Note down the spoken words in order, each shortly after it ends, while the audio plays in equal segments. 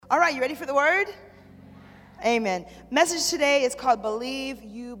All right, you ready for the word? Amen. Message today is called Believe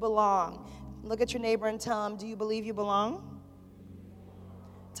You Belong. Look at your neighbor and tell him, do you believe you belong?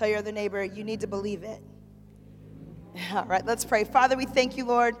 Tell your other neighbor, you need to believe it. All right, let's pray. Father, we thank you,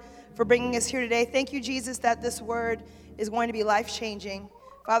 Lord, for bringing us here today. Thank you, Jesus, that this word is going to be life-changing.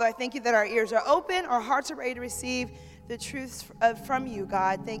 Father, I thank you that our ears are open, our hearts are ready to receive the truths from you,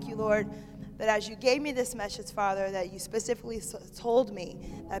 God. Thank you, Lord, that as you gave me this message, Father, that you specifically told me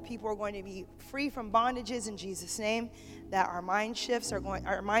that people are going to be free from bondages in Jesus' name, that our minds are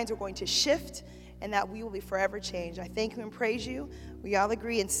going to shift, and that we will be forever changed. I thank you and praise you. We all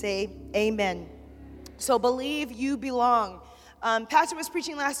agree and say amen. So believe you belong. Pastor was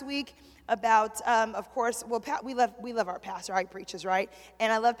preaching last week about, of course, well, we love our pastor. He preaches, right?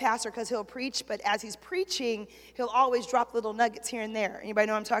 And I love pastor because he'll preach, but as he's preaching, he'll always drop little nuggets here and there. Anybody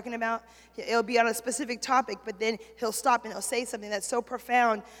know what I'm talking about? It'll be on a specific topic, but then he'll stop and he'll say something that's so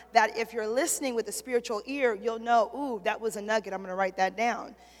profound that if you're listening with a spiritual ear, you'll know, ooh, that was a nugget. I'm going to write that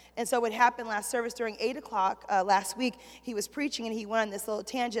down. And so what happened last service during 8 o'clock last week, he was preaching and he went on this little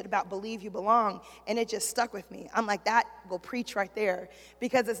tangent about believe you belong, and it just stuck with me. I'm like, that will preach right there,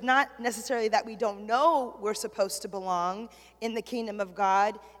 because it's not necessarily that we don't know we're supposed to belong in the kingdom of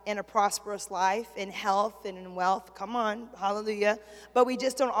God, in a prosperous life, in health and in wealth. Come on, hallelujah. But we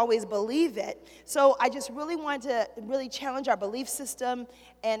just don't always believe it. So I just really wanted to really challenge our belief system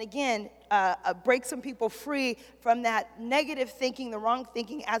and, again, break some people free from that negative thinking, the wrong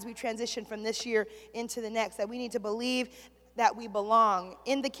thinking, as we transition from this year into the next, that we need to believe that we belong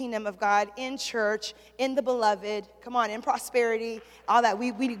in the kingdom of God, in church, in the beloved, come on, in prosperity, all that.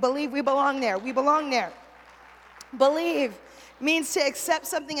 We believe we belong there. We belong there. Believe means to accept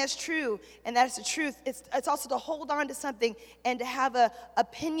something as true, and that's the truth. It's also to hold on to something and to have an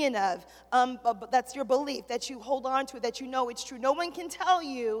opinion of. But that's your belief, that you hold on to it, that you know it's true. No one can tell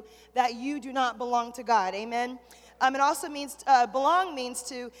you that you do not belong to God. Amen? It also means, belong means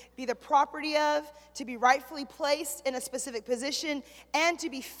to be the property of, to be rightfully placed in a specific position, and to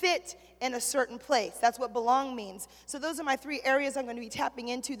be fit in a certain place. That's what belong means. So those are my 3 areas I'm going to be tapping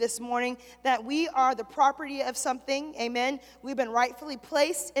into this morning, that we are the property of something, amen? We've been rightfully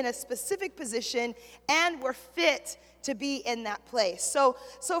placed in a specific position, and we're fit to be in that place. So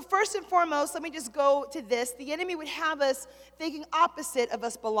first and foremost, let me just go to this. The enemy would have us thinking opposite of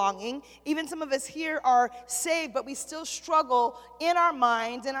us belonging. Even some of us here are saved, but we still struggle in our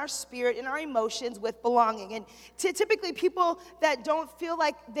minds, in our spirit, in our emotions with belonging. And typically people that don't feel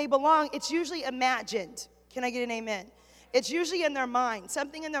like they belong, it's usually imagined. Can I get an amen? It's usually in their mind.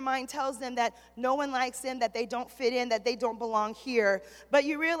 Something in their mind tells them that no one likes them, that they don't fit in, that they don't belong here. But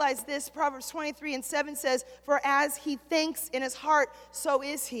you realize this, Proverbs 23:7 says, for as he thinks in his heart, so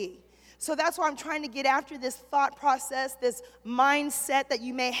is he. So that's why I'm trying to get after this thought process, this mindset that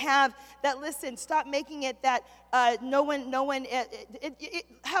you may have, that, listen, stop making it that no one,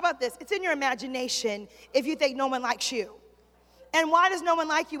 how about this? It's in your imagination if you think no one likes you. And why does no one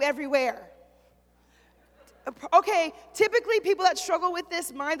like you everywhere? Okay, typically people that struggle with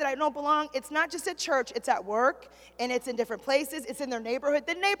this mind that I don't belong, it's not just at church, it's at work, and it's in different places, it's in their neighborhood.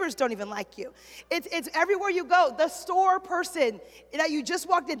 The neighbors don't even like you. It's everywhere you go. The store person that you just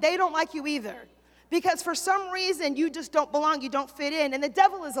walked in, they don't like you either. Because for some reason, you just don't belong, you don't fit in, and the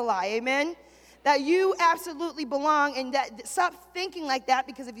devil is a lie, amen? That you absolutely belong, and that stop thinking like that,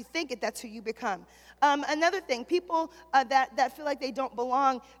 because if you think it, that's who you become. Another thing, people that feel like they don't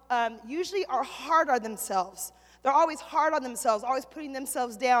belong usually are hard on themselves. They're always hard on themselves, always putting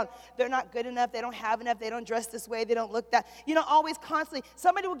themselves down. They're not good enough. They don't have enough. They don't dress this way. They don't look that. Always constantly.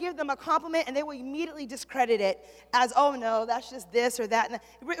 Somebody will give them a compliment, and they will immediately discredit it as, oh, no, that's just this or that.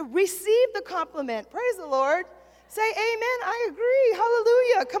 And receive the compliment. Praise the Lord. Say amen, I agree,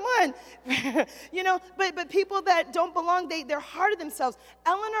 hallelujah, come on. But people that don't belong, they're hard on themselves.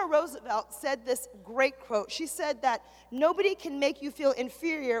 Eleanor Roosevelt said this great quote. She said that nobody can make you feel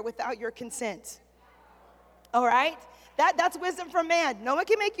inferior without your consent. All right? That's wisdom from man. No one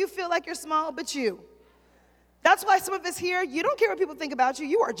can make you feel like you're small but you. That's why some of us here, you don't care what people think about you.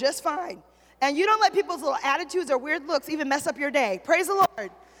 You are just fine. And you don't let people's little attitudes or weird looks even mess up your day. Praise the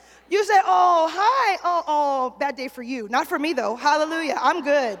Lord. You say, oh, hi, oh, bad day for you. Not for me, though. Hallelujah. I'm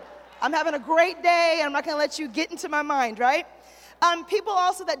good. I'm having a great day, and I'm not going to let you get into my mind, right? People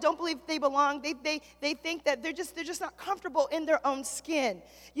also that don't believe they belong, they think that they're just not comfortable in their own skin.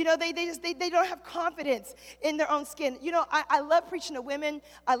 You know, they don't have confidence in their own skin. You know, I love preaching to women.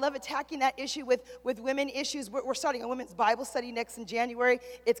 I love attacking that issue with women issues. We're starting a women's Bible study next in January.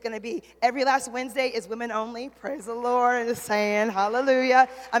 It's going to be every last Wednesday is women only. Praise the Lord. Just saying, hallelujah.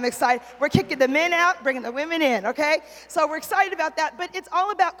 I'm excited. We're kicking the men out, bringing the women in, okay? So we're excited about that, but it's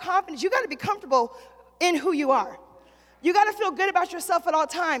all about confidence. You got to be comfortable in who you are. You got to feel good about yourself at all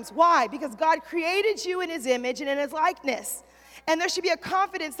times. Why? Because God created you in his image and in his likeness. And there should be a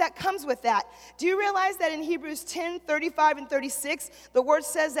confidence that comes with that. Do you realize that in Hebrews 10:35 and 36, the word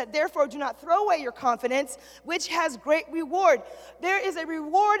says that therefore do not throw away your confidence, which has great reward. There is a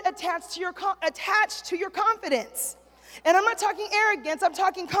reward attached to your confidence. And I'm not talking arrogance, I'm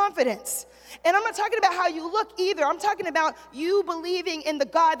talking confidence. And I'm not talking about how you look either. I'm talking about you believing in the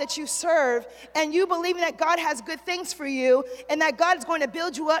God that you serve, and you believing that God has good things for you, and that God is going to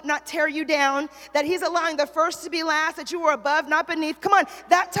build you up, not tear you down, that he's allowing the first to be last, that you are above, not beneath. Come on,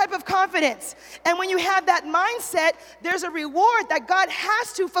 that type of confidence. And when you have that mindset, there's a reward that God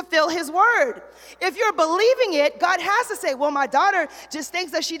has to fulfill his word. If you're believing it, God has to say, well, my daughter just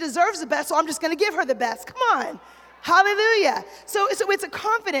thinks that she deserves the best, so I'm just going to give her the best. Come on. Hallelujah. So it's a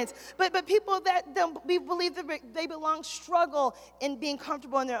confidence. But people that don't believe that they belong struggle in being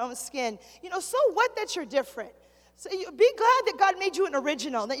comfortable in their own skin. You know, so what that you're different? So be glad that God made you an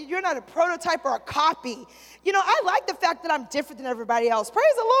original, that you're not a prototype or a copy. You know, I like the fact that I'm different than everybody else.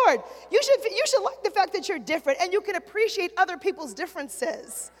 Praise the Lord. You should like the fact that you're different, and you can appreciate other people's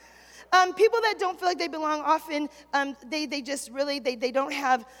differences. People that don't feel like they belong often, they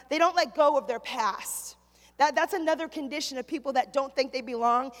don't let go of their past. That's another condition of people that don't think they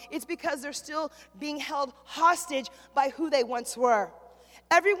belong. It's because they're still being held hostage by who they once were.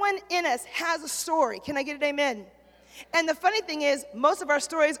 Everyone in us has a story. Can I get an amen? And the funny thing is, most of our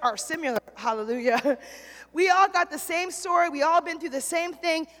stories are similar. Hallelujah. We all got the same story. We all been through the same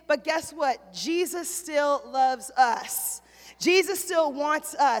thing. But guess what? Jesus still loves us. Jesus still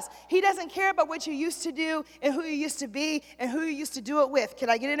wants us. He doesn't care about what you used to do and who you used to be and who you used to do it with.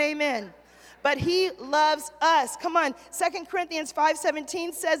 Can I get an amen? But he loves us. Come on. 2 Corinthians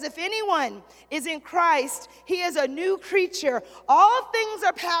 5:17 says, if anyone is in Christ, he is a new creature. All things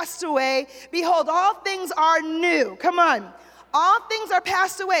are passed away. Behold, all things are new. Come on. All things are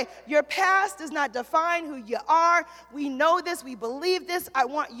passed away. Your past does not define who you are. We know this. We believe this. I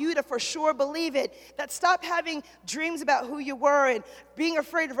want you to for sure believe it. That stop having dreams about who you were and being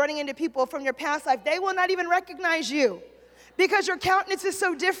afraid of running into people from your past life. They will not even recognize you. Because your countenance is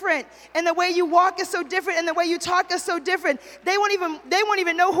so different, and the way you walk is so different, and the way you talk is so different. They won't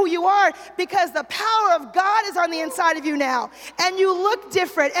even know who you are, because the power of God is on the inside of you now. And you look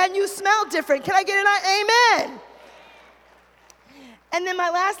different, and you smell different. Can I get an amen? And then my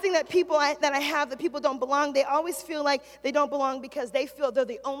last thing that people don't belong, they always feel like they don't belong because they feel they're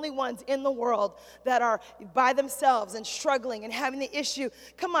the only ones in the world that are by themselves and struggling and having the issue.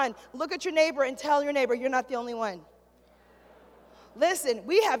 Come on, look at your neighbor and tell your neighbor, you're not the only one. Listen,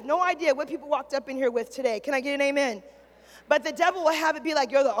 we have no idea what people walked up in here with today. Can I get an amen? But the devil will have it be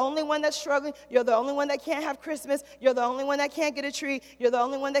like, you're the only one that's struggling. You're the only one that can't have Christmas. You're the only one that can't get a tree. You're the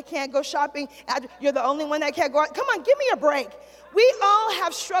only one that can't go shopping. You're the only one that can't go out. Come on, give me a break. We all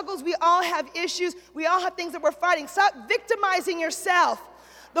have struggles. We all have issues. We all have things that we're fighting. Stop victimizing yourself.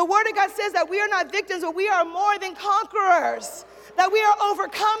 The Word of God says that we are not victims, but we are more than conquerors, that we are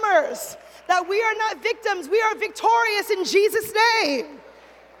overcomers, that we are not victims. We are victorious in Jesus' name.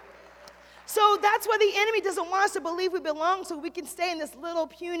 So that's why the enemy doesn't want us to believe we belong, so we can stay in this little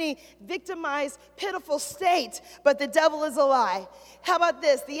puny, victimized, pitiful state. But the devil is a lie. How about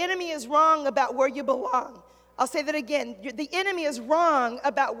this? The enemy is wrong about where you belong. I'll say that again. The enemy is wrong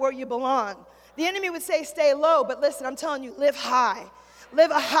about where you belong. The enemy would say stay low, but listen, I'm telling you, live high. Live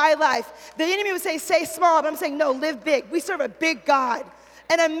a high life. The enemy would say stay small, but I'm saying no, live big. We serve a big God.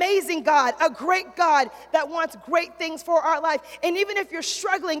 An amazing God, a great God that wants great things for our life. And even if you're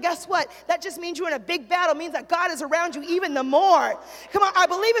struggling, guess what? That just means you're in a big battle. It means that God is around you even the more. Come on, I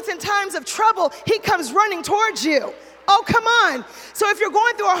believe it's in times of trouble, he comes running towards you. Oh, come on. So if you're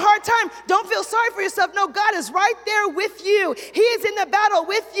going through a hard time, don't feel sorry for yourself. No, God is right there with you. He is in the battle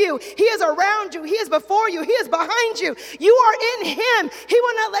with you. He is around you. He is before you. He is behind you. You are in him. He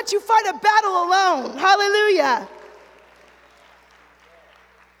will not let you fight a battle alone. Hallelujah.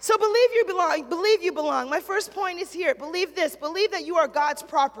 So believe you belong. Believe you belong. My first point is here. Believe this. Believe that you are God's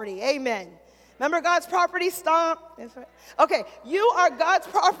property. Amen. Remember God's property? Stomp. Okay, you are God's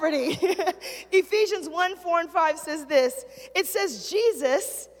property. Ephesians 1:4-5 says this. It says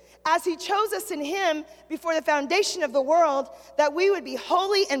Jesus, as he chose us in him before the foundation of the world, that we would be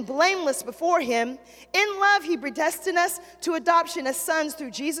holy and blameless before him. In love, he predestined us to adoption as sons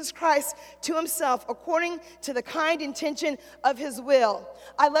through Jesus Christ to himself, according to the kind intention of his will.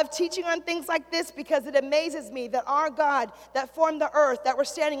 I love teaching on things like this because it amazes me that our God that formed the earth that we're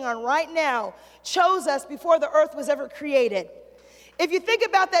standing on right now chose us before the earth was ever created. If you think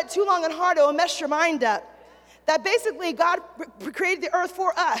about that too long and hard, it will mess your mind up. That basically God created the earth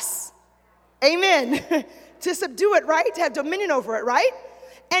for us. Amen. To subdue it, right? To have dominion over it, right?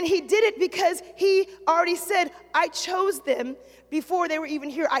 And he did it because he already said, I chose them before they were even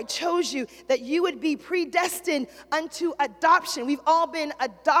here. I chose you, that you would be predestined unto adoption. We've all been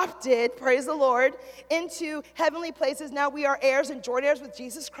adopted, praise the Lord, into heavenly places. Now we are heirs and joint heirs with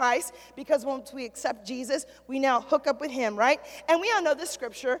Jesus Christ, because once we accept Jesus, we now hook up with him, right? And we all know this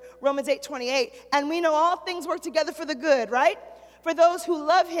scripture, Romans 8:28, and we know all things work together for the good, right? For those who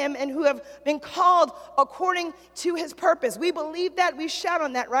love him and who have been called according to his purpose. We believe that. We shout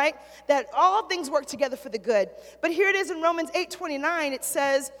on that, right? That all things work together for the good. But here it is in Romans 8:29. It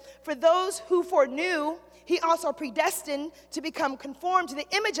says, for those who foreknew, he also predestined to become conformed to the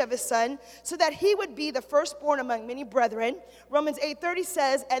image of his son, so that he would be the firstborn among many brethren. Romans 8:30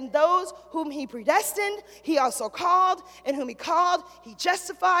 says, and those whom he predestined, he also called, and whom he called, he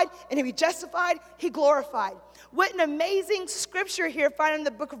justified, and whom he justified, he glorified. What an amazing scripture here found in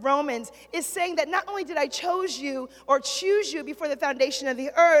the book of Romans is saying that not only did I choose you before the foundation of the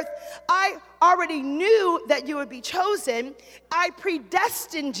earth, I already knew that you would be chosen. I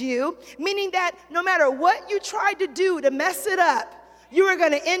predestined you, meaning that no matter what you tried to do to mess it up, you were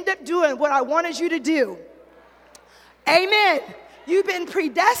going to end up doing what I wanted you to do. Amen. You've been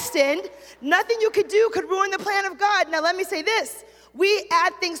predestined. Nothing you could do could ruin the plan of God. Now let me say this. We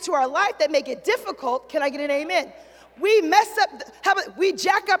add things to our life that make it difficult. Can I get an amen? We mess up, we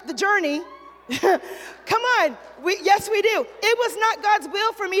jack up the journey. Come on. Yes, we do. It was not God's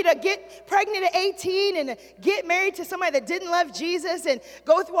will for me to get pregnant at 18 and get married to somebody that didn't love Jesus and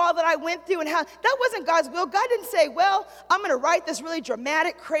go through all that I went through. And how that wasn't God's will. God didn't say, well, I'm going to write this really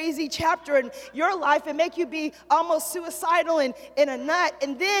dramatic, crazy chapter in your life and make you be almost suicidal and in a nut.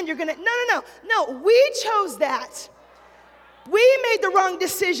 And then you're going to, no. We chose that. We made the wrong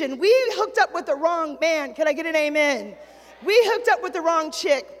decision. We hooked up with the wrong man. Can I get an amen? We hooked up with the wrong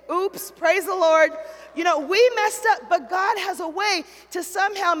chick. Oops, praise the Lord. You know, we messed up, but God has a way to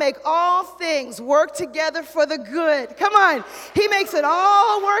somehow make all things work together for the good. Come on. He makes it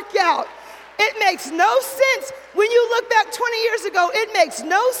all work out. It makes no sense. When you look back 20 years ago, it makes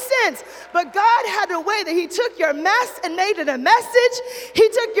no sense. But God had a way that he took your mess and made it a message. He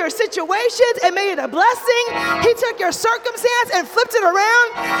took your situations and made it a blessing. He took your circumstance and flipped it around.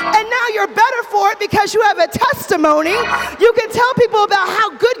 And now you're better for it because you have a testimony. You can tell people about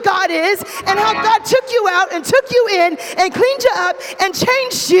how good God is and how God took you out and took you in and cleaned you up and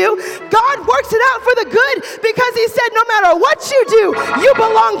changed you. God works it out for the good because he said, no matter what you do, you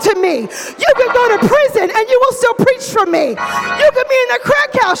belong to me. You can go to prison and you will still preach for me. You can be in the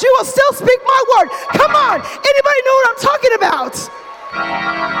crack house. You will still speak my word. Come on. Anybody know what I'm talking about?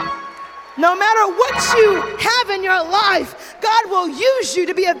 No matter what you have in your life, God will use you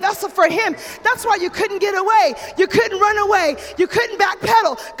to be a vessel for him. That's why you couldn't get away. You couldn't run away. You couldn't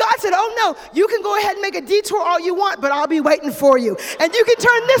backpedal. God said, oh no, you can go ahead and make a detour all you want, but I'll be waiting for you. And you can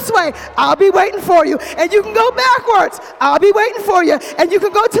turn this way. I'll be waiting for you. And you can go backwards. I'll be waiting for you. And you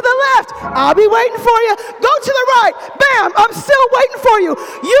can go to the left. I'll be waiting for you. Go to the right. Bam, I'm still waiting for you.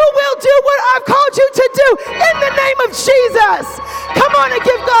 You will do what I've called you to do in the name of Jesus. Come on and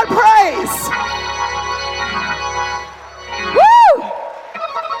give God praise. Woo!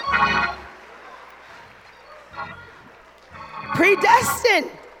 Predestined.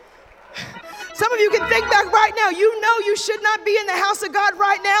 Some of you can think back right now. You know you should not be in the house of God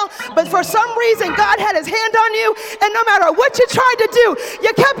right now, but for some reason God had his hand on you, and no matter what you tried to do, you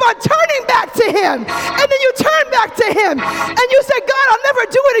kept on turning back to him. And then you turned back to him, and you said, God, I'll never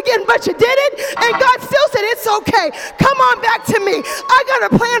do it again, but you did it. And God still said, it's okay. Come on back to me. I got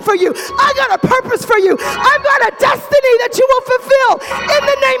a plan for you. I got a purpose for you. I've got a destiny that you will fulfill in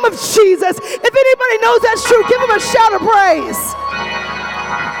the name of Jesus. If anybody knows that's true, give him a shout of praise.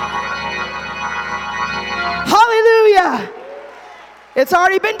 Hallelujah. It's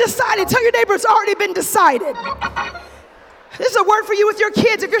already been decided. Tell your neighbor it's already been decided. This is a word for you with your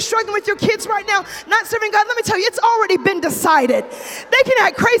kids. If you're struggling with your kids right now, not serving God, let me tell you, it's already been decided. They can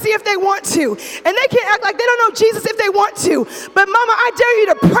act crazy if they want to, and they can act like they don't know Jesus if they want to. But mama, I dare you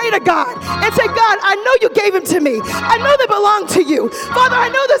to pray to God and say, God, I know you gave him to me. I know they belong to you. Father, I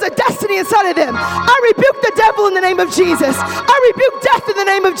know there's a destiny inside of them. I rebuke the devil in the name of Jesus. I rebuke death in the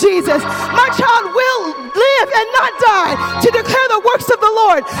name of Jesus. My child will live and not die to declare the works of the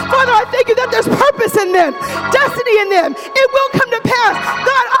Lord. Father, I thank you that there's purpose in them, destiny in them. It will come to pass.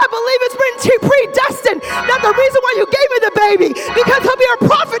 God, I believe it's been predestined that the reason why you gave me the baby, because he'll be a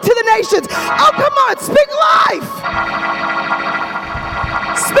prophet to the nations. Oh, come on, speak life.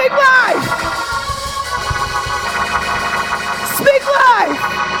 Speak life. Speak life.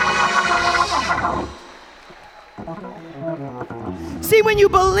 See, when you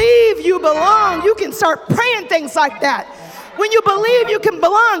believe you belong, you can start praying things like that. When you believe you can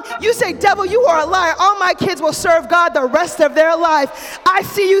belong, you say, devil, you are a liar. All my kids will serve God the rest of their life. I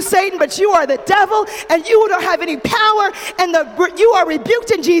see you, Satan, but you are the devil, and you don't have any power, and you are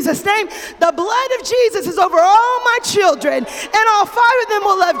rebuked in Jesus' name. The blood of Jesus is over all my children, and all 5 of them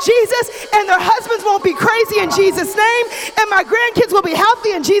will love Jesus, and their husbands won't be crazy in Jesus' name, and my grandkids will be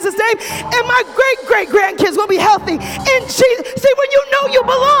healthy in Jesus' name, and my great-great-grandkids will be healthy in Jesus. See, when you know you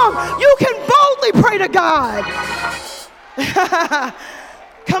belong, you can boldly pray to God.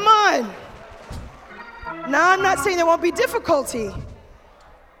 Come on. Now, I'm not saying there won't be difficulty,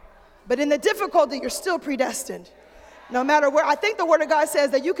 but in the difficulty, you're still predestined. No matter where, I think the Word of God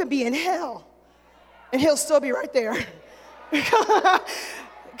says that you can be in hell, and he'll still be right there. Oh,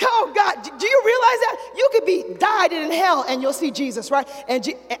 God, do you realize that? You could be died in hell, and you'll see Jesus, right? And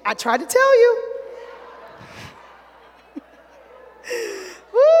I tried to tell you.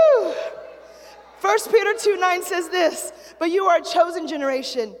 Woo. 1 Peter 2:9 says this, but you are a chosen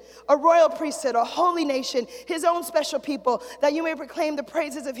generation, a royal priesthood, a holy nation, his own special people, that you may proclaim the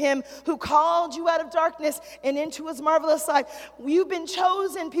praises of him who called you out of darkness and into his marvelous light. You've been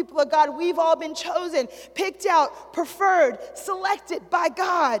chosen, people of God. We've all been chosen, picked out, preferred, selected by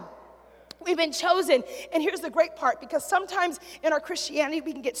God. We've been chosen. And here's the great part, because sometimes in our Christianity,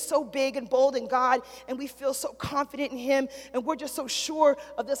 we can get so big and bold in God, and we feel so confident in him, and we're just so sure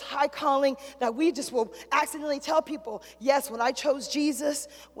of this high calling that we just will accidentally tell people, yes, when I chose Jesus,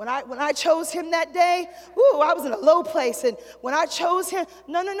 when I chose him that day, I was in a low place, and when I chose him,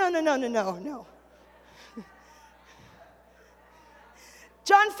 no.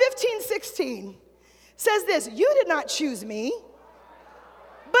 John 15:16 says this, you did not choose me,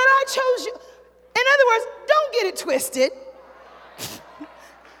 but I chose you. In other words, don't get it twisted.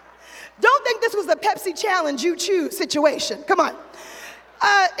 Don't think this was a Pepsi challenge you choose situation. Come on.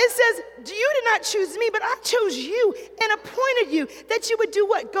 It says, you did not choose me, but I chose you and appointed you that you would do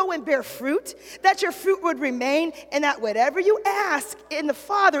what? Go and bear fruit, that your fruit would remain, and that whatever you ask in the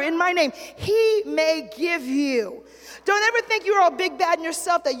Father in my name, he may give you. Don't ever think you're all big bad in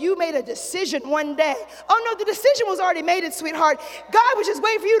yourself that you made a decision one day. Oh no, the decision was already made, sweetheart. God was just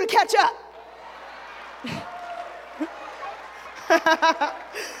waiting for you to catch up.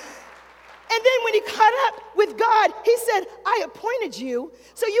 And then when he caught up with God, he said, I appointed you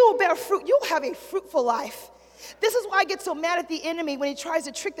so you will bear fruit. You'll have a fruitful life. This is why I get so mad at the enemy when he tries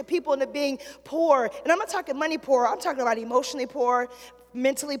to trick the people into being poor. And I'm not talking money poor. I'm talking about emotionally poor,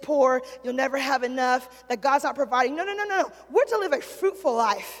 mentally poor. You'll never have enough, that God's not providing. No. We're to live a fruitful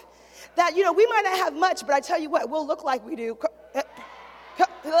life. That, we might not have much, but I tell you what, we'll look like we do.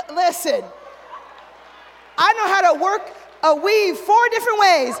 Listen, I know how to work a weave 4 different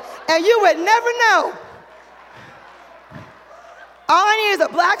ways, and you would never know. All I need is a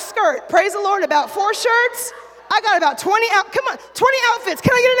black skirt. Praise the Lord, about 4 shirts. I got about 20 outfits.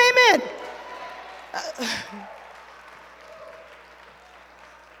 Can I get an amen?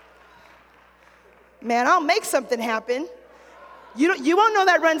 Man, I'll make something happen. You won't know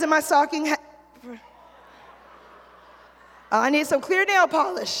that runs in my stocking. I need some clear nail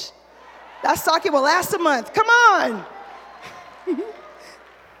polish. That stocking will last a month. Come on.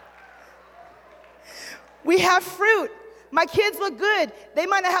 We have fruit. My kids look good. They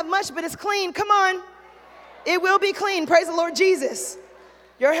might not have much, but it's clean. Come on. It will be clean. Praise the Lord Jesus.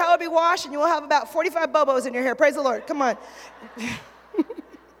 Your hair will be washed, and you will have about 45 bobos in your hair. Praise the Lord. Come on.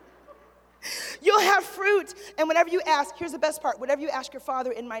 You'll have fruit, and whenever you ask, here's the best part, whatever you ask your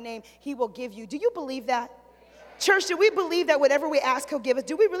Father in my name, he will give you. Do you believe that? Church, do we believe that whatever we ask, he'll give us?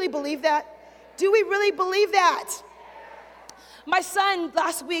 Do we really believe that? Do we really believe that? My son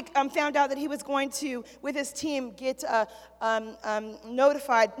last week found out that he was going to, with his team, get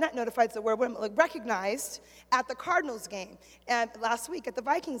recognized at the Cardinals game and last week at the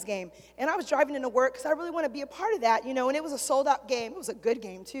Vikings game. And I was driving into work because I really want to be a part of that, and it was a sold-out game. It was a good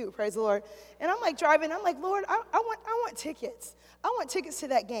game, too, praise the Lord. And I'm like driving, I'm like, Lord, I want tickets. I want tickets to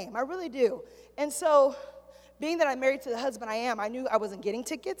that game. I really do. And so, being that I'm married to the husband I am, I knew I wasn't getting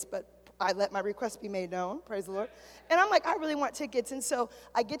tickets, but I let my request be made known, praise the Lord. And I'm like, I really want tickets. And so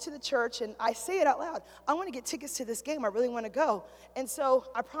I get to the church and I say it out loud. I want to get tickets to this game. I really want to go. And so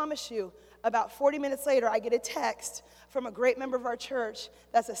I promise you, about 40 minutes later, I get a text from a great member of our church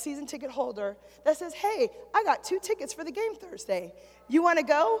that's a season ticket holder that says, hey, I got 2 tickets for the game Thursday. You want to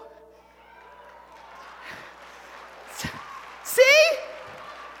go? See?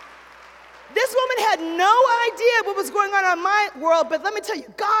 This woman had no idea what was going on in my world, but let me tell you,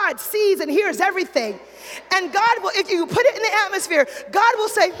 God sees and hears everything. And God will, if you put it in the atmosphere, God will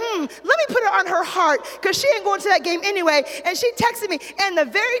say, let me put it on her heart, because she ain't going to that game anyway. And she texted me, and the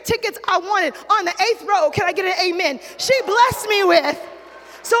very tickets I wanted on the 8th row, can I get an amen? She blessed me with.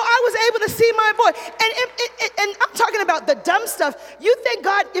 So I was able to see my boy. And I'm talking about the dumb stuff. You think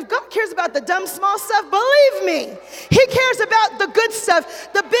God, if God cares about the dumb, small stuff, believe me, he cares about the good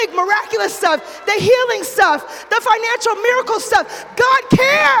stuff, the big, miraculous stuff, the healing stuff, the financial miracle stuff. God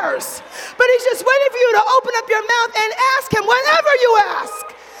cares. But he's just waiting for you to open up your mouth and ask him whatever you ask.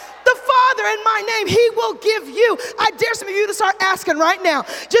 The Father in my name, he will give you. I dare some of you to start asking right now.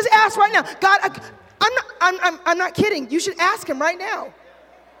 Just ask right now. God, I'm not kidding. You should ask him right now.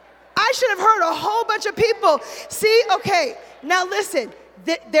 I should have heard a whole bunch of people. See, okay, now listen,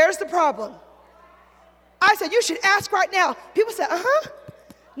 there's the problem. I said, you should ask right now. People said,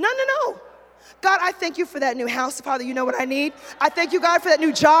 No. God, I thank you for that new house. Father, you know what I need. I thank you, God, for that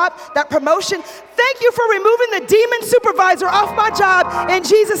new job, that promotion. Thank you for removing the demon supervisor off my job in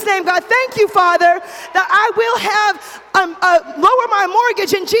Jesus' name, God. Thank you, Father, that I will have lower my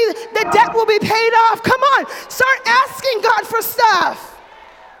mortgage in Jesus. The debt will be paid off. Come on, start asking God for stuff.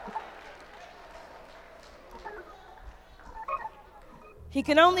 He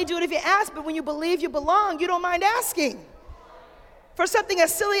can only do it if you ask, but when you believe you belong, you don't mind asking for something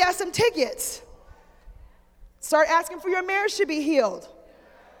as silly as some tickets. Start asking for your marriage to be healed.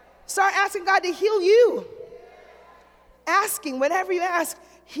 Start asking God to heal you. Asking, whatever you ask,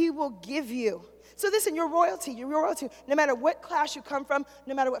 he will give you. So listen, you're royalty. No matter what class you come from,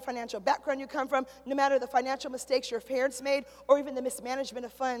 no matter what financial background you come from, no matter the financial mistakes your parents made, or even the mismanagement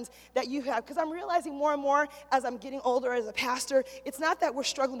of funds that you have. Because I'm realizing more and more as I'm getting older as a pastor, it's not that we're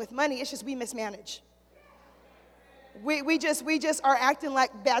struggling with money, it's just we mismanage. We just are acting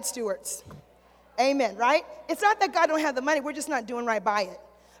like bad stewards. Amen, right? It's not that God don't have the money, we're just not doing right by it.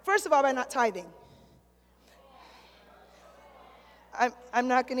 First of all, by not tithing. I'm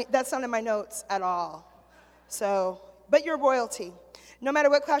not going to, that's not in my notes at all. So, but you're royalty. No matter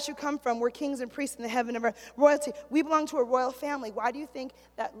what class you come from, we're kings and priests in the heaven of our royalty. We belong to a royal family. Why do you think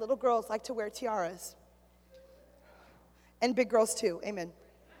that little girls like to wear tiaras? And big girls too, amen.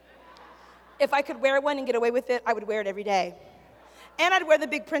 If I could wear one and get away with it, I would wear it every day. And I'd wear the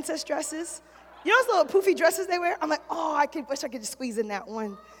big princess dresses. You know those little poofy dresses they wear? I'm like, wish I could just squeeze in that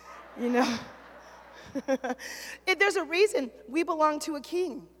one, There's a reason we belong to a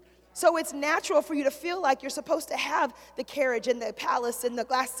king. So it's natural for you to feel like you're supposed to have the carriage and the palace and the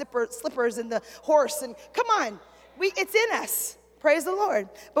glass slippers and the horse. And come on, it's in us. Praise the Lord.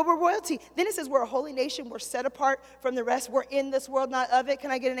 But we're royalty. Then it says we're a holy nation. We're set apart from the rest. We're in this world, not of it.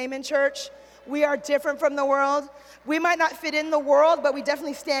 Can I get an amen, church? We are different from the world. We might not fit in the world, but we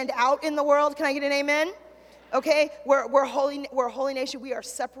definitely stand out in the world. Can I get an amen? Okay, we're a holy nation. We are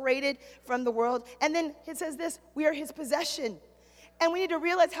separated from the world. And then it says this, we are his possession. And we need to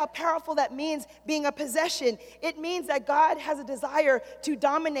realize how powerful that means, being a possession. It means that God has a desire to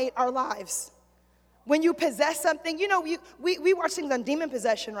dominate our lives. When you possess something, we watch things on demon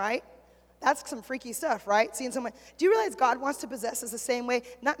possession, right? That's some freaky stuff, right? Seeing someone. Do you realize God wants to possess us the same way?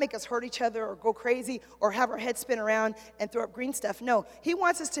 Not make us hurt each other or go crazy or have our head spin around and throw up green stuff. No, he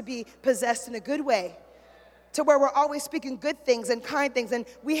wants us to be possessed in a good way, to where we're always speaking good things and kind things. And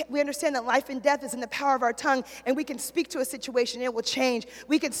we understand that life and death is in the power of our tongue, and we can speak to a situation, it will change.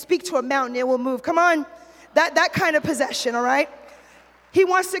 We can speak to a mountain, it will move. Come on, that kind of possession, all right? He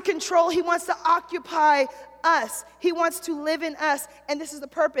wants to control, he wants to occupy us. He wants to live in us, and this is the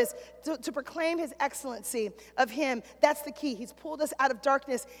purpose, to proclaim his excellency of him. That's the key. He's pulled us out of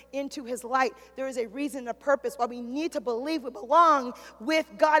darkness into his light. There is a reason and a purpose why we need to believe we belong with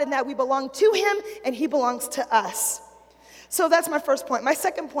God and that we belong to him and he belongs to us. So that's my first point. My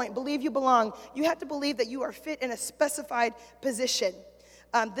second point, believe you belong. You have to believe that you are fit in a specified position.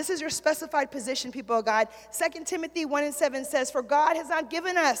 This is your specified position, people of God. 2 Timothy 1:7 says, for God has not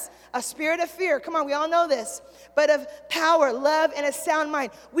given us a spirit of fear. Come on, we all know this. But of power, love, and a sound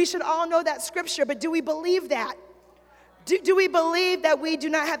mind. We should all know that scripture, but do we believe that? Do we believe that we do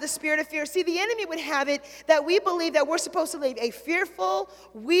not have the spirit of fear? See, the enemy would have it that we believe that we're supposed to live a fearful,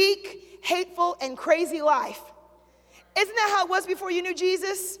 weak, hateful, and crazy life. Isn't that how it was before you knew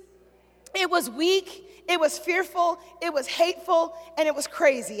Jesus? It was weak, it was fearful, it was hateful, and it was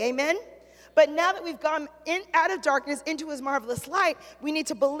crazy. Amen? But now that we've gone out of darkness into his marvelous light, we need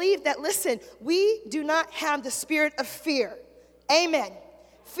to believe that, listen, we do not have the spirit of fear. Amen.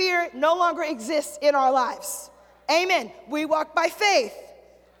 Fear no longer exists in our lives. Amen. We walk by faith,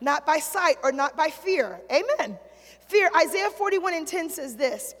 not by sight or not by fear. Amen. Fear, Isaiah 41:10 says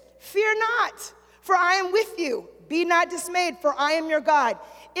this, fear not, for I am with you. Be not dismayed, for I am your God.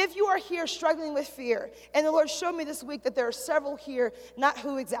 If you are here struggling with fear, and the Lord showed me this week that there are several here, not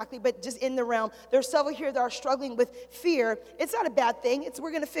who exactly, but just in the realm, there are several here that are struggling with fear. It's not a bad thing.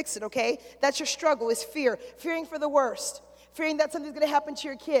 We're going to fix it, okay? That's your struggle, is fear. Fearing for the worst. Fearing that something's going to happen to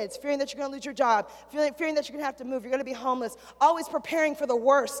your kids. Fearing that you're going to lose your job. Fearing that you're going to have to move. You're going to be homeless. Always preparing for the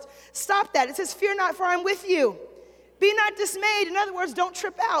worst. Stop that. It says, fear not, for I'm with you. Be not dismayed. In other words, don't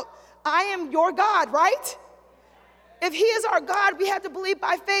trip out. I am your God, right? If he is our God, we have to believe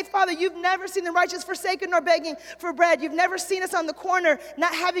by faith. Father, you've never seen the righteous forsaken nor begging for bread. You've never seen us on the corner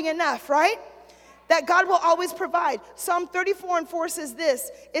not having enough, right? That God will always provide. Psalm 34:4 says this.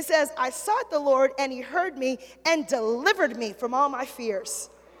 It says, I sought the Lord and he heard me and delivered me from all my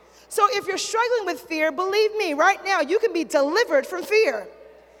fears. So if you're struggling with fear, believe me, right now, you can be delivered from fear.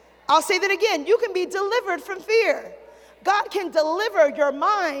 I'll say that again. You can be delivered from fear. God can deliver your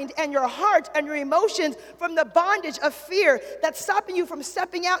mind and your heart and your emotions from the bondage of fear that's stopping you from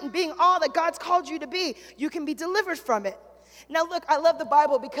stepping out and being all that God's called you to be. You can be delivered from it. Now look, I love the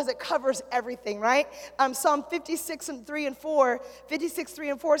Bible because it covers everything, right? Psalm 56:3 and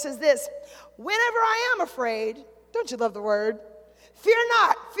 4 says this, whenever I am afraid, don't you love the word? Fear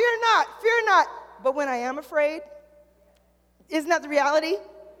not, fear not, fear not. But when I am afraid, isn't that the reality?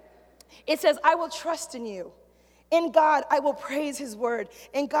 It says, I will trust in you. In God, I will praise his word.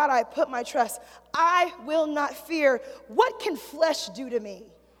 In God, I put my trust. I will not fear. What can flesh do to me?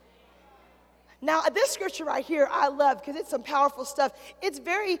 Now, this scripture right here, I love because it's some powerful stuff. It's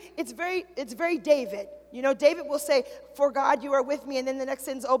very David. You know, David will say, for God, you are with me. And then the next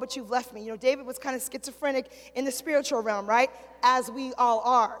sentence, oh, but you've left me. You know, David was kind of schizophrenic in the spiritual realm, right? As we all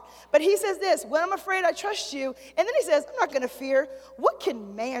are. But he says this, when I'm afraid, I trust you. And then he says, I'm not going to fear. What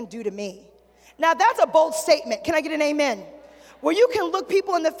can man do to me? Now, that's a bold statement. Can I get an amen? Where you can look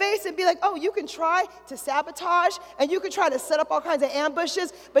people in the face and be like, oh, you can try to sabotage and you can try to set up all kinds of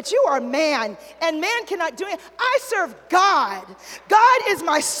ambushes, but you are man, and man cannot do it. I serve God. God is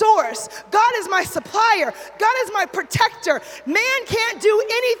my source. God is my supplier. God is my protector. Man can't do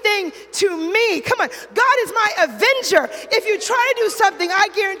anything to me. Come on. God is my avenger. If you try to do something, I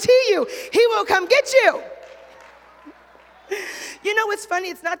guarantee you, he will come get you. You know what's funny?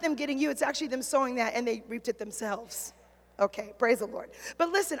 It's not them getting you. It's actually them sowing that, and they reaped it themselves. Okay, praise the Lord.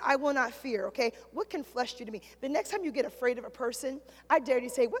 But listen, I will not fear, okay? What can flesh do to me? The next time you get afraid of a person, I dare you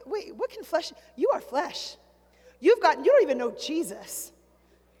to say, what can flesh? You are flesh. You don't even know Jesus.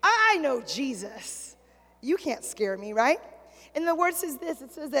 I know Jesus. You can't scare me, right? And the word says this,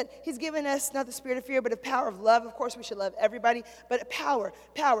 it says that he's given us not the spirit of fear, but a power of love. Of course, we should love everybody, but power.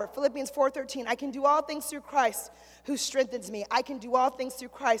 Philippians 4:13, I can do all things through Christ who strengthens me. I can do all things through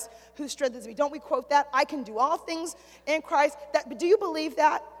Christ who strengthens me. Don't we quote that? I can do all things in Christ. But do you believe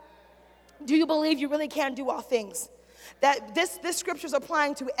that? Do you believe you really can do all things? That this scripture is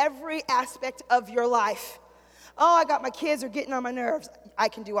applying to every aspect of your life. Oh, I got my kids are getting on my nerves. I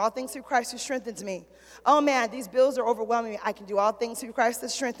can do all things through Christ who strengthens me. Oh man, these bills are overwhelming me. I can do all things through Christ that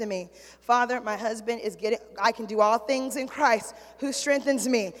strengthens me. Father, my husband I can do all things in Christ who strengthens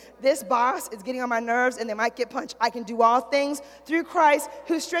me. This boss is getting on my nerves and they might get punched. I can do all things through Christ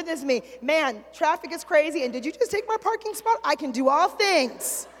who strengthens me. Man, traffic is crazy and did you just take my parking spot? I can do all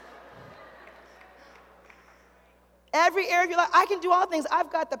things. Every area of your life, I can do all things. I've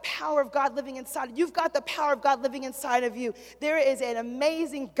got the power of God living inside of you. You've got the power of God living inside of you. There is an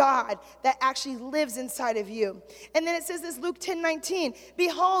amazing God that actually lives inside of you. And then it says this, Luke 10:19,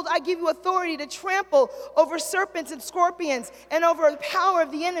 behold, I give you authority to trample over serpents and scorpions and over the power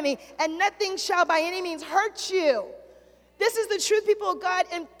of the enemy, and nothing shall by any means hurt you. This is the truth, people of God.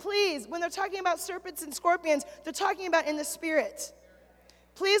 And please, when they're talking about serpents and scorpions, they're talking about in the spirit.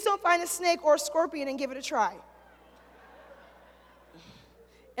 Please don't find a snake or a scorpion and give it a try.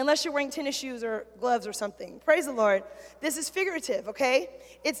 unless you're wearing tennis shoes or gloves or something. Praise the Lord. This is figurative, okay?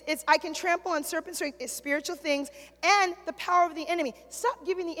 It's I can trample on serpents, spiritual things, and the power of the enemy. Stop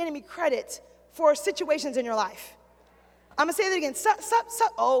giving the enemy credit for situations in your life. I'm going to say that again. Stop.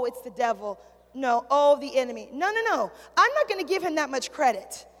 Oh, it's the devil. No, oh, the enemy. No. I'm not going to give him that much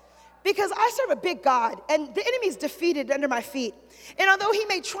credit because I serve a big God, and the enemy is defeated under my feet. And although he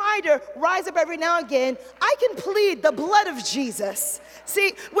may try to rise up every now and again, I can plead the blood of Jesus.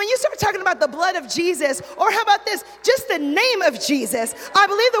 See, when you start talking about the blood of Jesus, or how about this, just the name of Jesus, I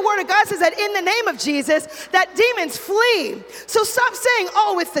believe the word of God says that in the name of Jesus, that demons flee. So stop saying,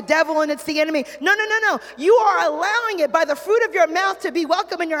 oh, it's the devil and it's the enemy. No. You are allowing it by the fruit of your mouth to be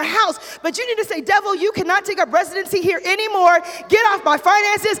welcome in your house. But you need to say, devil, you cannot take up residency here anymore. Get off my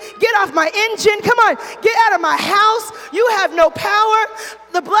finances. Get off my engine. Come on, get out of my house. You have no power.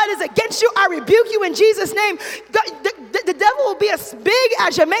 The blood is against you. I rebuke you in Jesus' name. God, the devil will be as big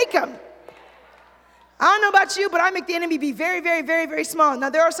as you make him. I don't know about you, but I make the enemy be very, very, very, very small. Now,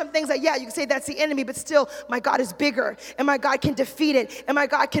 there are some things that, yeah, you can say that's the enemy, but still, my God is bigger, and my God can defeat it, and my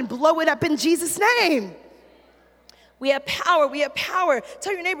God can blow it up in Jesus' name. We have power. We have power.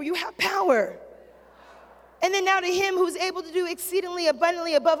 Tell your neighbor, you have power. And then now to him who's able to do exceedingly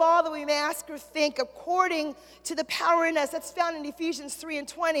abundantly above all that we may ask or think, according to the power in us. That's found in Ephesians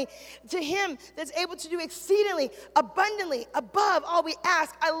 3:20. To him that's able to do exceedingly abundantly above all we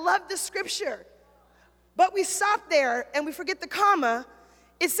ask. I love this scripture. But we stop there and we forget the comma.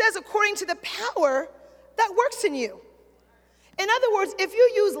 It says according to the power that works in you. In other words, if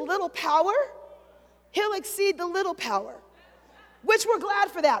you use little power, he'll exceed the little power. Which we're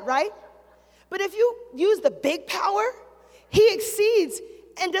glad for that, right? But if you use the big power, he exceeds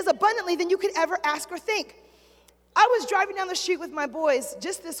and does abundantly than you could ever ask or think. I was driving down the street with my boys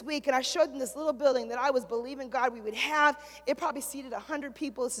just this week, and I showed them this little building that I was believing God we would have. It probably seated 100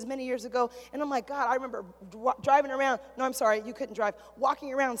 people. This is many years ago. And I'm like, God, I remember driving around. No, I'm sorry, you couldn't drive.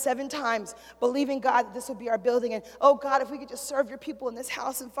 Walking around 7 times, believing God that this would be our building. And, oh, God, if we could just serve your people in this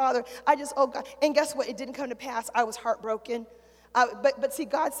house. And, Father, oh, God. And guess what? It didn't come to pass. I was heartbroken. But see,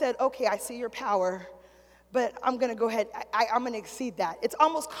 God said, okay, I see your power, but I'm going to go ahead. I'm going to exceed that. It's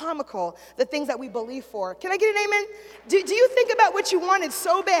almost comical, the things that we believe for. Can I get an amen? Do you think about what you wanted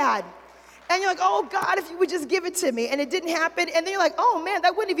so bad? And you're like, oh, God, if you would just give it to me. And it didn't happen. And then you're like, oh, man,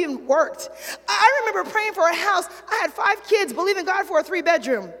 that wouldn't have even worked. I remember praying for a house. I had 5 kids, believing God for a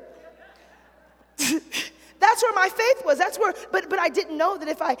 3-bedroom. That's where my faith was. That's where, but I didn't know that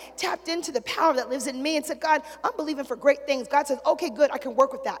if I tapped into the power that lives in me and said, God, I'm believing for great things. God says, okay, good, I can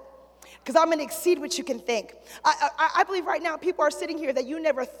work with that. Because I'm going to exceed what you can think. I believe right now people are sitting here that you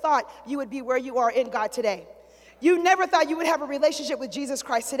never thought you would be where you are in God today. You never thought you would have a relationship with Jesus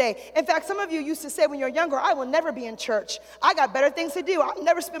Christ today. In fact, some of you used to say when you were younger, I will never be in church. I got better things to do. I'll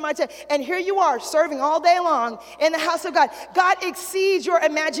never spend my time. And here you are serving all day long in the house of God. God exceeds your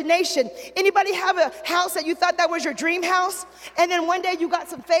imagination. Anybody have a house that you thought that was your dream house? And then one day you got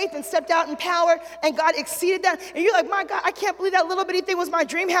some faith and stepped out in power and God exceeded that. And you're like, my God, I can't believe that little bitty thing was my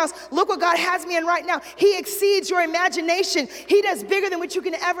dream house. Look what God has me in right now. He exceeds your imagination. He does bigger than what you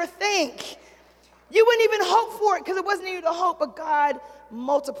can ever think. You wouldn't even hope for it because it wasn't even a hope, but God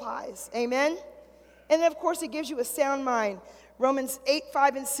multiplies. Amen? And then, of course, it gives you a sound mind. Romans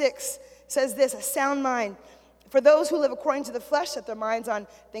 8:5-6 says this, a sound mind. For those who live according to the flesh set their minds on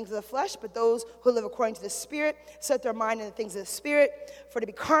things of the flesh, but those who live according to the Spirit set their mind on the things of the Spirit. For to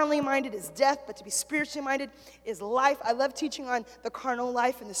be carnally minded is death, but to be spiritually minded is life. I love teaching on the carnal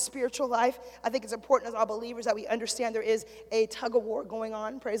life and the spiritual life. I think it's important as all believers that we understand there is a tug of war going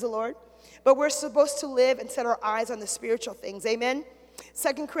on, praise the Lord. But we're supposed to live and set our eyes on the spiritual things, amen?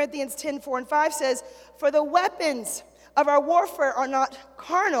 2 Corinthians 10:4-5 says, for the weapons of our warfare are not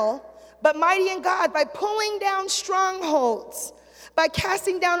carnal, but mighty in God by pulling down strongholds, by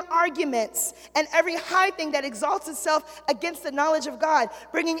casting down arguments and every high thing that exalts itself against the knowledge of God,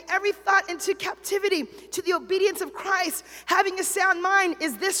 bringing every thought into captivity to the obedience of Christ. Having a sound mind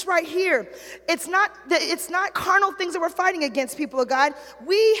is this right here. It's not carnal things that we're fighting against, people of God.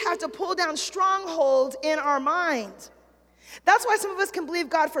 We have to pull down strongholds in our mind. That's why some of us can believe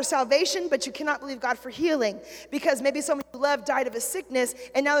God for salvation, but you cannot believe God for healing. Because maybe someone you love died of a sickness,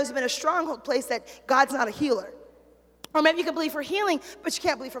 and now there's been a stronghold placed that God's not a healer. Or maybe you can believe for healing, but you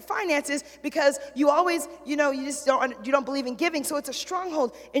can't believe for finances because you always, you just don't believe in giving. So it's a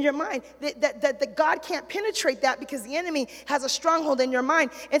stronghold in your mind that God can't penetrate that because the enemy has a stronghold in your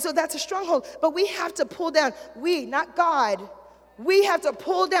mind. And so that's a stronghold. But we have to pull down, not God, we have to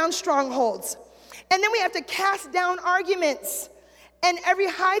pull down strongholds. And then we have to cast down arguments and every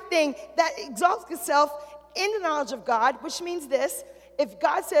high thing that exalts itself in the knowledge of God, which means this, If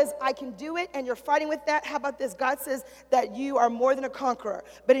God says, I can do it, and you're fighting with that, how about this? God says that you are more than a conqueror.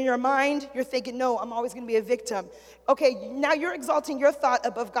 But in your mind, you're thinking, no, I'm always going to be a victim. Okay, now you're exalting your thought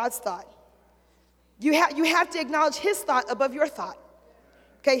above God's thought. You have to acknowledge his thought above your thought.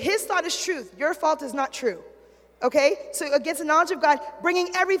 Okay, his thought is truth. Your fault is not true. Okay, so against the knowledge of God, bringing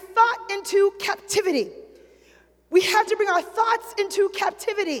every thought into captivity. We have to bring our thoughts into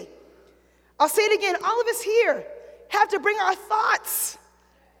captivity. I'll say it again. All of us here have to bring our thoughts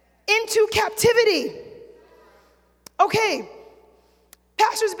into captivity. Okay,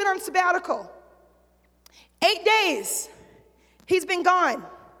 pastor's been on sabbatical. 8 days, he's been gone.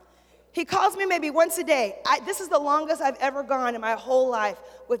 He calls me maybe once a day. This is the longest I've ever gone in my whole life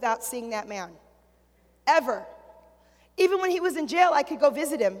without seeing that man. Ever. Even when he was in jail, I could go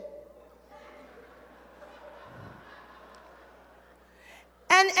visit him.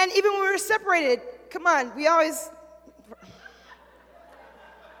 And even when we were separated, come on, we always...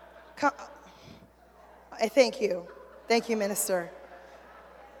 Thank you. Thank you, minister.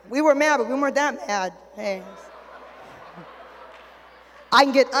 We were mad, but we weren't that mad. Hey. I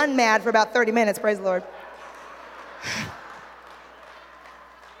can get unmad for about 30 minutes, praise the Lord.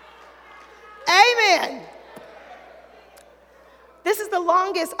 Amen. This is the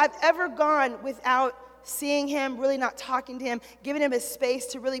longest I've ever gone without seeing him, really not talking to him, giving him his space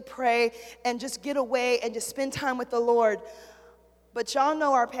to really pray and just get away and just spend time with the Lord. But y'all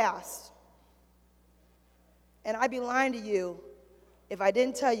know our past. And I'd be lying to you if I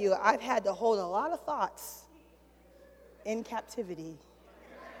didn't tell you I've had to hold a lot of thoughts in captivity.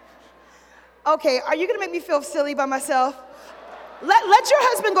 Okay, are you going to make me feel silly by myself? Let your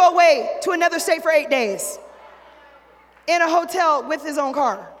husband go away to another state for 8 days in a hotel with his own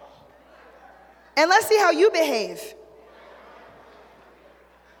car. And let's see how you behave.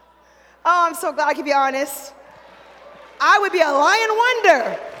 Oh, I'm so glad I can be honest. I would be a lying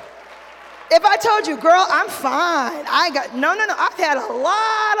wonder if I told you, girl, I'm fine. No. I've had a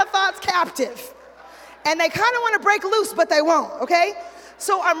lot of thoughts captive. And they kind of want to break loose, but they won't, okay?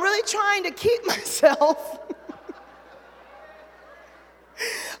 So I'm really trying to keep myself.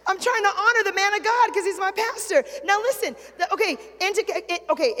 I'm trying to honor the man of God because he's my pastor. Now listen,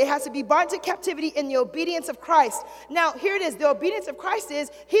 it has to be brought into captivity in the obedience of Christ. Now here it is, the obedience of Christ is,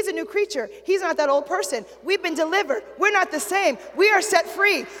 he's a new creature. He's not that old person. We've been delivered. We're not the same. We are set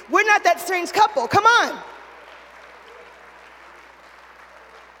free. We're not that strange couple. Come on.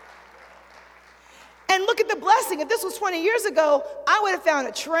 And look at the blessing. If this was 20 years ago, I would have found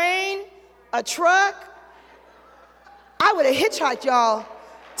a train, a truck. I would have hitchhiked y'all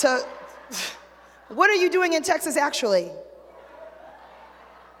to, what are you doing in Texas actually?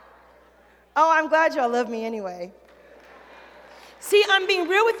 Oh, I'm glad y'all love me anyway. See, I'm being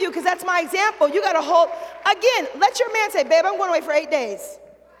real with you because that's my example. You got to hold, again, let your man say, babe, I'm going away for 8 days.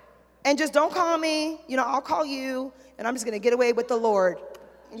 And just don't call me. I'll call you, and I'm just going to get away with the Lord.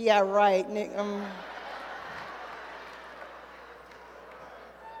 Yeah, right, Nick.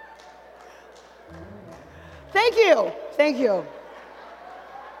 Thank you.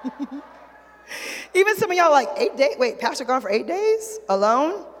 Even some of y'all like 8 days. Wait, pastor gone for 8 days?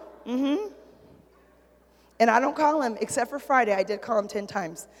 Alone? Mm-hmm. And I don't call him, except for Friday. I did call him 10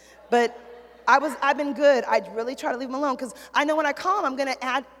 times. But I've been good. I really try to leave him alone because I know when I call him, I'm going to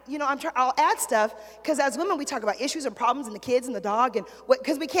add, I'll add stuff because as women, we talk about issues and problems and the kids and the dog and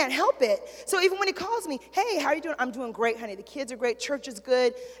because we can't help it. So even when he calls me, hey, how are you doing? I'm doing great, honey. The kids are great. Church is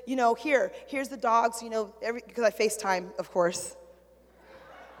good. Here's the dogs, because I FaceTime, of course.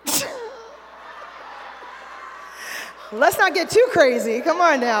 Let's not get too crazy. Come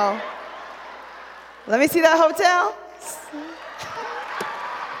on now. Let me see that hotel.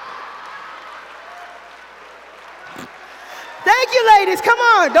 Thank you, ladies. Come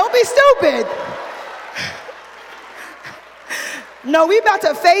on. Don't be stupid. No, we about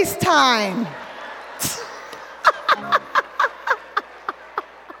to FaceTime.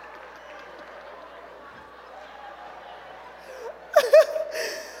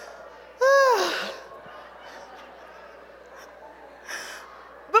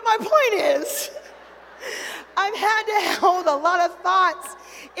 But my point is, I've had to hold a lot of thoughts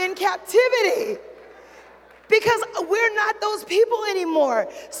in captivity. Because we're not those people anymore.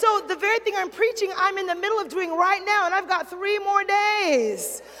 So the very thing I'm preaching, I'm in the middle of doing right now, and I've got 3 more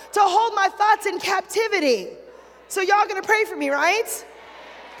days to hold my thoughts in captivity. So y'all gonna pray for me, right?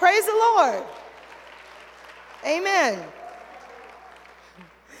 Praise the Lord. Amen.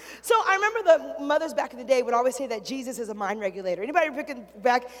 So I remember the mothers back in the day would always say that Jesus is a mind regulator. Anybody picking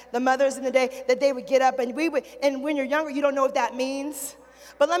back the mothers in the day that they would get up and when you're younger, you don't know what that means?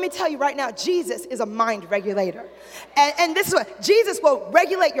 But let me tell you right now, Jesus is a mind regulator. And this is what, Jesus will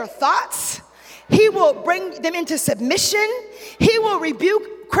regulate your thoughts. He will bring them into submission. He will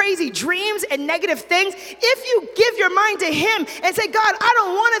rebuke crazy dreams and negative things. If you give your mind to him and say, God, I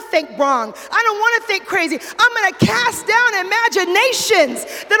don't want to think wrong. I don't want to think crazy. I'm going to cast down imaginations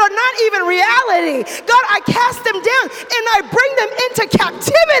that are not even reality. God, I cast them down and I bring them into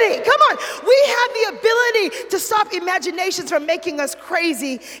captivity. Come on. We have the ability to stop imaginations from making us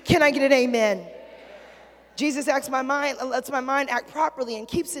crazy. Can I get an amen? Jesus lets my mind act properly and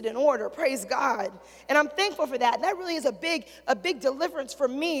keeps it in order. Praise God. And I'm thankful for that. And that really is a big deliverance for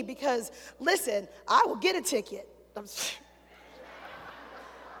me because, listen, I will get a ticket.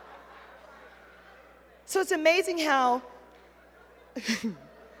 So it's amazing how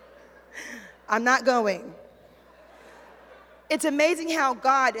I'm not going. It's amazing how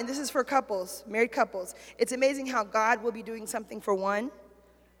God, and this is for couples, married couples, it's amazing how God will be doing something for one,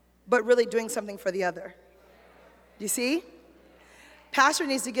 but really doing something for the other. You see? Pastor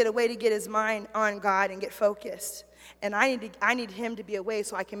needs to get away to get his mind on God and get focused. And I need him to be away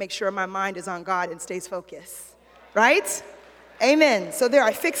so I can make sure my mind is on God and stays focused. Right? Amen. So there,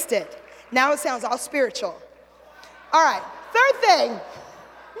 I fixed it. Now it sounds all spiritual. All right. Third thing.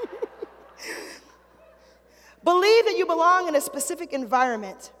 Believe that you belong in a specific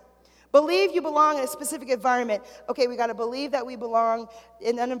environment. Believe you belong in a specific environment. Okay, we got to believe that we belong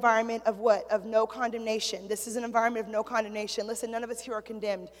in an environment of what? Of no condemnation. This is an environment of no condemnation. Listen, none of us here are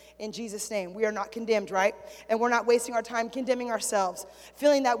condemned in Jesus' name. We are not condemned, right? And we're not wasting our time condemning ourselves,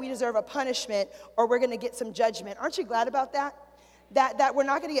 feeling that we deserve a punishment or we're going to get some judgment. Aren't you glad about that? That we're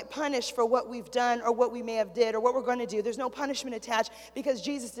not going to get punished for what we've done or what we may have did or what we're going to do. There's no punishment attached because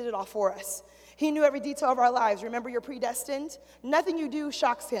Jesus did it all for us. He knew every detail of our lives. Remember, you're predestined. Nothing you do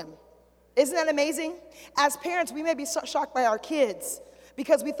shocks him. Isn't that amazing? As parents, we may be so shocked by our kids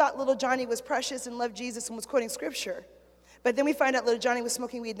because we thought little Johnny was precious and loved Jesus and was quoting scripture. But then we find out little Johnny was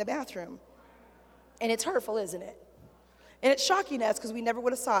smoking weed in the bathroom. And it's hurtful, isn't it? And it's shocking us because we never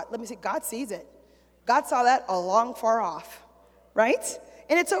would have saw it. Let me say, God sees it. God saw that a long far off, right?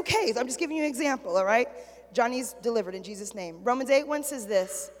 And it's okay. So I'm just giving you an example, all right? Johnny's delivered in Jesus' name. Romans 8:1 says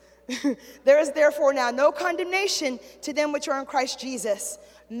this. There is therefore now no condemnation to them which are in Christ Jesus.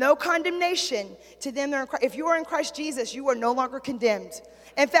 No condemnation to them that are in Christ. If you are in Christ Jesus, you are no longer condemned.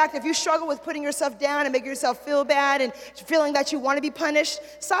 In fact, if you struggle with putting yourself down and making yourself feel bad and feeling that you want to be punished,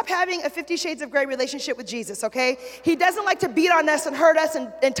 stop having a 50 Shades of Grey relationship with Jesus, okay? He doesn't like to beat on us and hurt us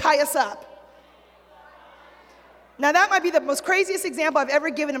and tie us up. Now, that might be the most craziest example I've ever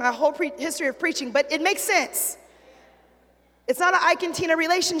given in my whole history of preaching, but it makes sense. It's not an Ike and Tina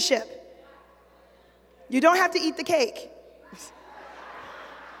relationship. You don't have to eat the cake.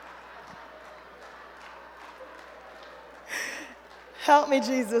 Help me,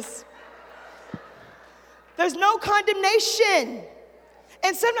 Jesus. There's no condemnation.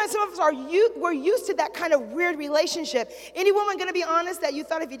 And sometimes some of us we're used to that kind of weird relationship. Any woman going to be honest that you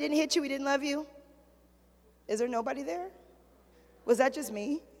thought if he didn't hit you, he didn't love you? Is there nobody there? Was that just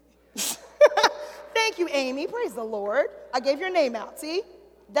me? Thank you, Amy. Praise the Lord. I gave your name out. See?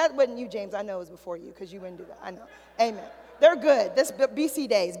 That wasn't you, James. I know it was before you because you wouldn't do that. I know. Amen. They're good. This BC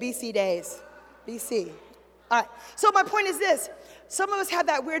days. BC. All right. So my point is this. Some of us have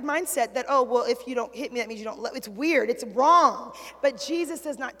that weird mindset that, oh, well, if you don't hit me, that means you don't love me. It's weird. It's wrong. But Jesus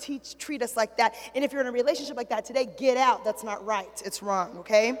does not treat us like that. And if you're in a relationship like that today, get out. That's not right. It's wrong,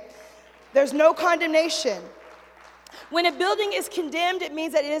 okay? There's no condemnation. When a building is condemned, it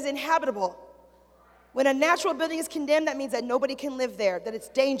means that it is inhabitable. When a natural building is condemned, that means that nobody can live there, that it's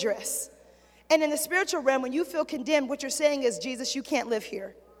dangerous. And in the spiritual realm, when you feel condemned, what you're saying is, Jesus, you can't live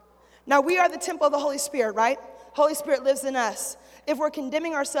here. Now, we are the temple of the Holy Spirit, right? Holy Spirit lives in us. If we're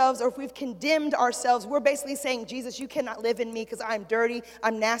condemning ourselves or if we've condemned ourselves, we're basically saying, Jesus, you cannot live in me because I'm dirty,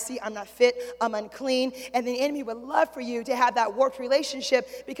 I'm nasty, I'm not fit, I'm unclean. And the enemy would love for you to have that warped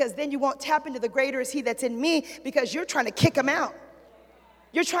relationship because then you won't tap into the greater is he that's in me because you're trying to kick him out.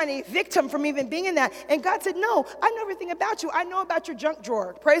 You're trying to evict him from even being in that. And God said, no, I know everything about you. I know about your junk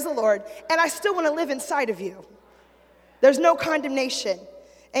drawer. Praise the Lord. And I still want to live inside of you. There's no condemnation.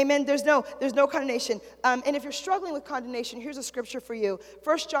 Amen. There's no condemnation. And if you're struggling with condemnation, here's a scripture for you.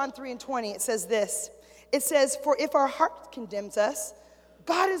 1 John 3:20, it says this. It says, for if our heart condemns us,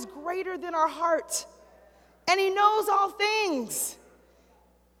 God is greater than our heart. And he knows all things.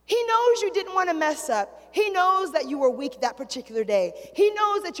 He knows you didn't want to mess up. He knows that you were weak that particular day. He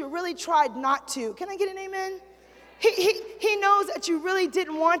knows that you really tried not to. Can I get an amen? He knows that you really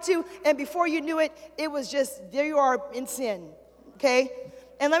didn't want to. And before you knew it, it was just, there you are in sin. Okay?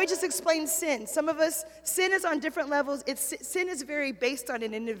 And let me just explain sin. Some of us, sin is on different levels. Sin is very based on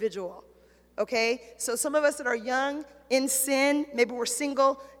an individual, okay? So some of us that are young in sin, maybe we're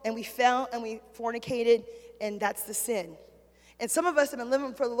single and we fell and we fornicated, and that's the sin. And some of us have been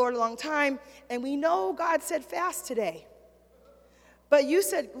living for the Lord a long time, and we know God said fast today. But you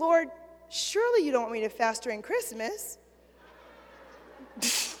said, Lord, surely you don't want me to fast during Christmas.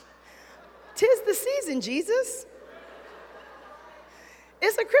 'Tis the season, Jesus.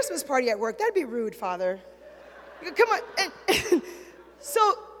 It's a Christmas party at work. That'd be rude, Father. Come on. And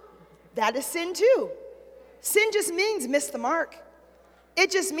so that is sin too. Sin just means miss the mark. It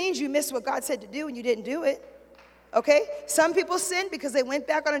just means you missed what God said to do and you didn't do it. Okay? Some people sin because they went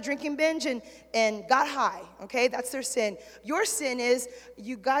back on a drinking binge and got high. Okay? That's their sin. Your sin is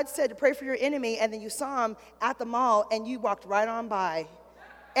God said to pray for your enemy, and then you saw him at the mall and you walked right on by.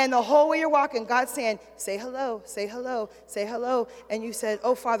 And the whole way you're walking, God's saying, say hello, say hello, say hello. And you said,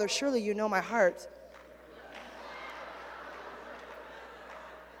 oh, Father, surely you know my heart.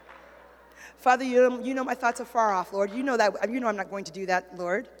 Father, you know my thoughts are far off, Lord. You know I'm not going to do that,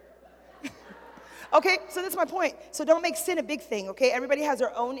 Lord. Okay, so that's my point. So don't make sin a big thing, okay? Everybody has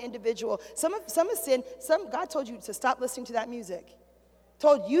their own individual. Some is sin. God told you to stop listening to that music.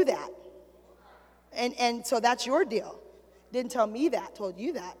 Told you that. And so that's your deal. Didn't tell me that, told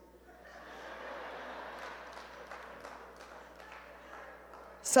you that.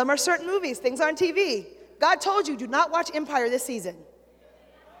 Some are certain movies, things on TV. God told you, do not watch Empire this season.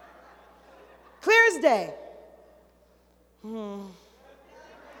 Clear as day.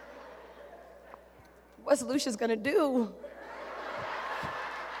 What's Lucia's gonna do?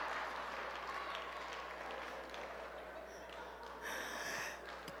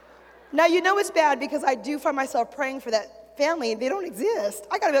 Now, you know it's bad because I do find myself praying for that family and they don't exist.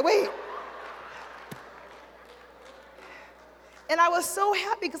 I gotta be like, wait. And I was so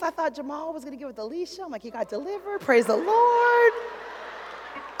happy because I thought Jamal was gonna get with Alicia. I'm like, he got delivered. Praise the Lord.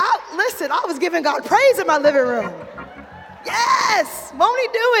 Listen, I was giving God praise in my living room. Yes, won't he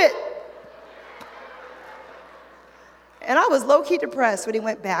do it? And I was low-key depressed when he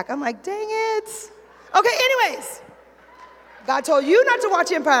went back. I'm like, dang it. Okay, anyways. God told you not to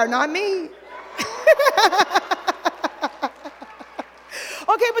watch Empire, not me.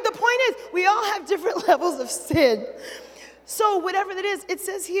 Okay, but the point is, we all have different levels of sin. So whatever that is, it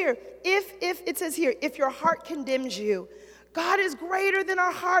says here, if your heart condemns you, God is greater than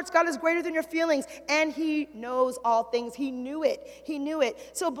our hearts. God is greater than your feelings, and he knows all things. He knew it. He knew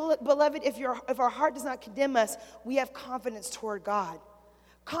it. So beloved, if our heart does not condemn us, we have confidence toward God.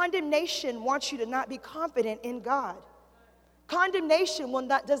 Condemnation wants you to not be confident in God. Condemnation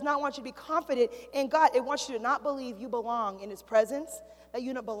does not want you to be confident in God. It wants you to not believe you belong in his presence, that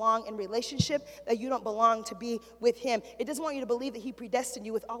you don't belong in relationship, that you don't belong to be with him. It doesn't want you to believe that he predestined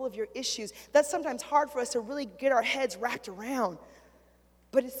you with all of your issues. That's sometimes hard for us to really get our heads wrapped around.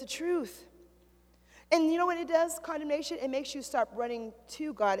 But it's the truth. And you know what it does, condemnation? It makes you stop running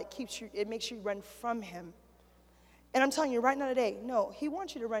to God. It makes you run from him. And I'm telling you right now today, no, he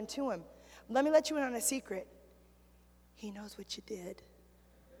wants you to run to him. Let me let you in on a secret. He knows what you did.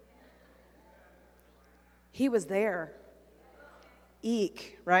 He was there.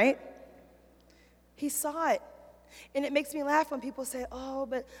 Eek, right? He saw it. And it makes me laugh when people say, oh,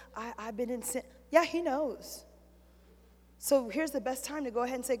 but I've been in sin. Yeah, he knows. So here's the best time to go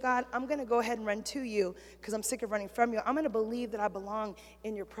ahead and say, God, I'm going to go ahead and run to you because I'm sick of running from you. I'm going to believe that I belong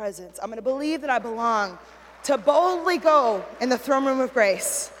in your presence. I'm going to believe that I belong to boldly go in the throne room of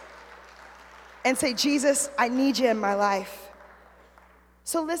grace and say, Jesus, I need you in my life.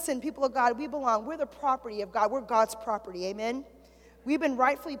 So listen, people of God, we belong. We're the property of God. We're God's property. Amen? We've been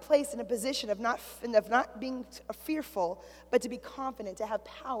rightfully placed in a position of not being fearful, but to be confident, to have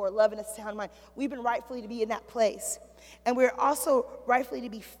power, love, and a sound mind. We've been rightfully to be in that place. And we're also rightfully to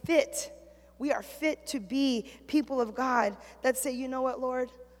be fit. We are fit to be people of God that say, you know what,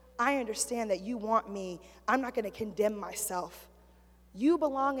 Lord? I understand that you want me. I'm not going to condemn myself. You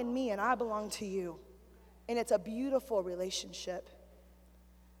belong in me, and I belong to you. And it's a beautiful relationship.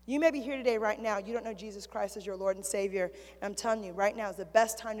 You may be here today right now. You don't know Jesus Christ as your Lord and Savior. And I'm telling you, right now is the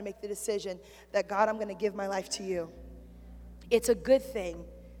best time to make the decision that, God, I'm going to give my life to you. It's a good thing.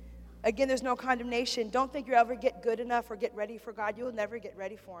 Again, there's no condemnation. Don't think you'll ever get good enough or get ready for God. You'll never get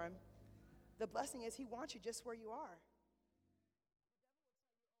ready for him. The blessing is he wants you just where you are.